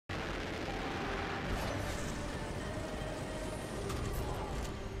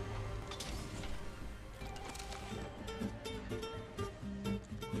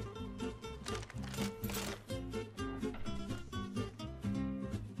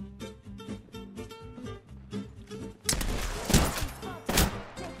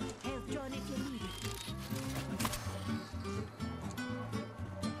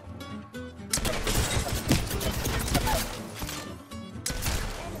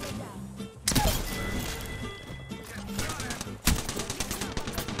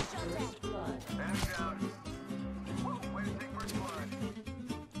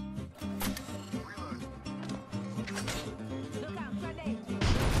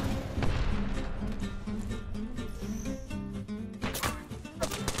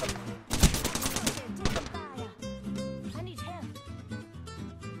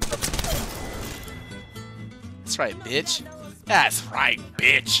That's right, bitch. That's right,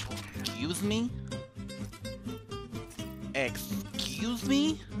 bitch. Excuse me? Excuse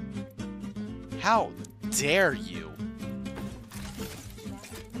me? How dare you?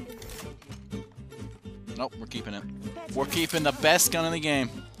 Nope, we're keeping it. We're keeping the best gun in the game.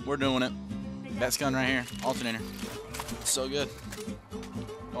 We're doing it. Best gun right here. Alternator. It's so good.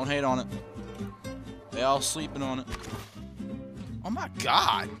 Don't hate on it. They all sleeping on it. Oh my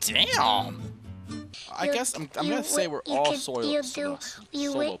god, damn! I guess I'm gonna say we're all solo players. You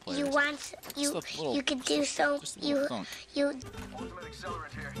could do so. Ultimate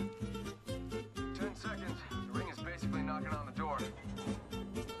accelerant here. 10 seconds. The ring is basically knocking on the door.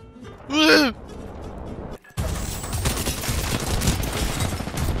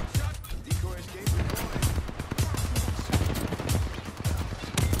 Decoy escape deployed.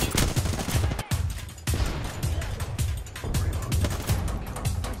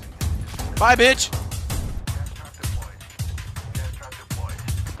 Bye, bitch! Gas trap deployed. Gas trap deployed.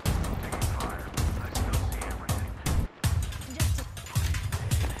 Taking fire. I still see everything.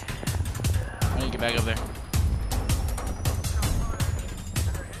 I need to get back up there.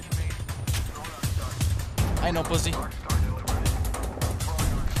 I ain't no pussy.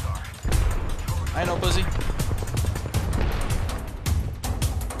 I ain't no pussy.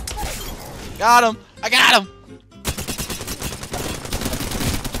 Got him! I got him!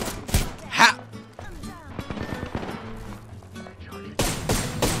 Ha!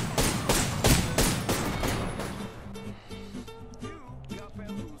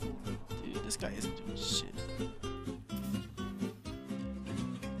 Dude, this guy isn't doing shit.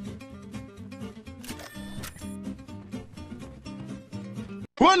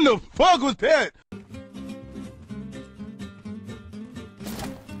 What the fuck was that?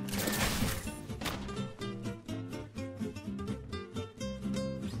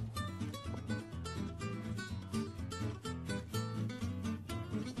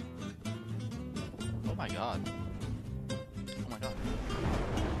 Oh my god. Oh my god.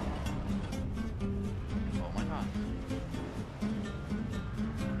 Oh my god.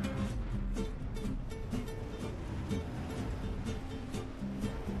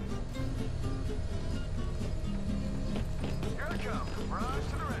 Here I come. Rise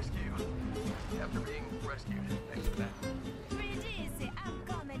to the rescue. After being rescued. Thanks for that.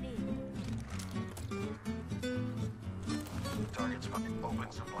 Target's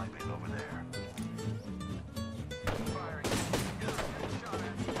open supply bin over there. Firing. Get shot at.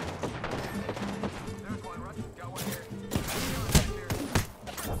 There's one, right? Got one here.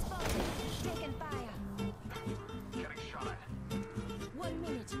 Taking fire. Getting shot at. 1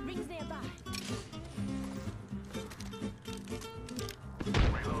 minute. Rings nearby.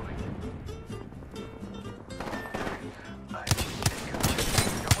 Reloading.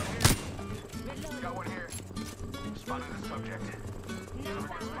 Got one here. Spotted the subject. Now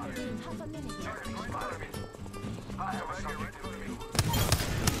down. Half a minute. Target spotted me. I have a subject with me.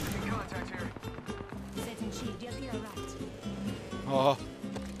 Making contact here. Setting shield. You'll be alright. Oh.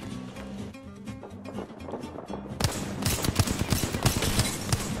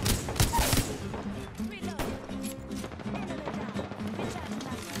 Reload. Enemy down. Recharge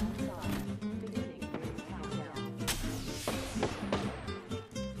magazine.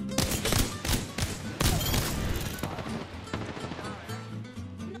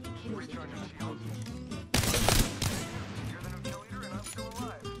 Recharging shields. You're the new kill leader and I'm still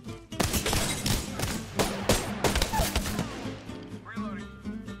alive. Reloading.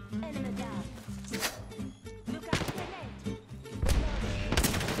 Enemy down. Look out for grenade.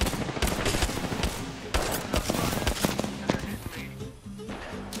 They're hitting me.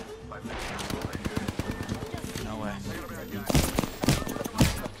 My picture's really good. No way. They're gonna be our guy.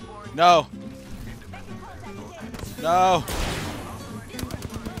 No! No!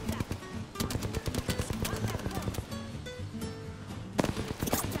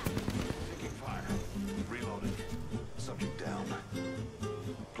 Taking fire. Reloading. Subject down.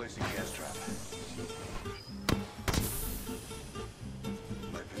 Placing gas trap.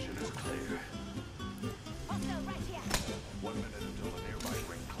 My vision is clear. Hostile right here. 1 minute until the nearby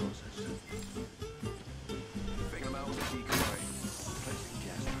ring closes. Taking them out with a decoy. Placing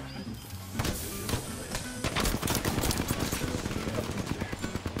gas trap. My vision is clear.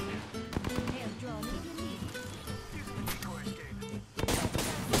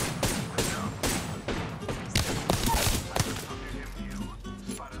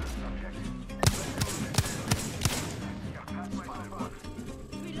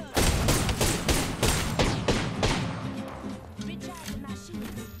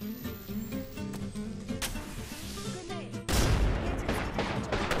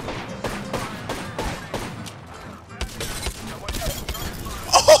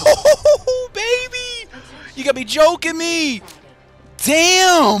 You gotta be joking me!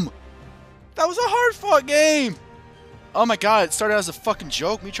 Damn! That was a hard-fought game! Oh my god, it started as a fucking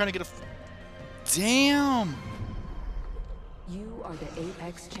joke. Me trying to get a... Damn! You are the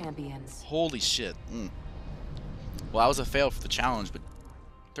Apex champions. Holy shit. Well, that was a fail for the challenge, but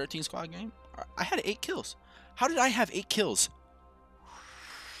 13 squad game? I had 8 kills. How did I have 8 kills?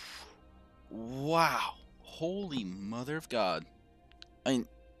 Wow. Holy mother of God. I mean,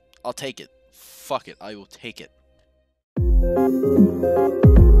 I'll take it. Fuck it. I will take it.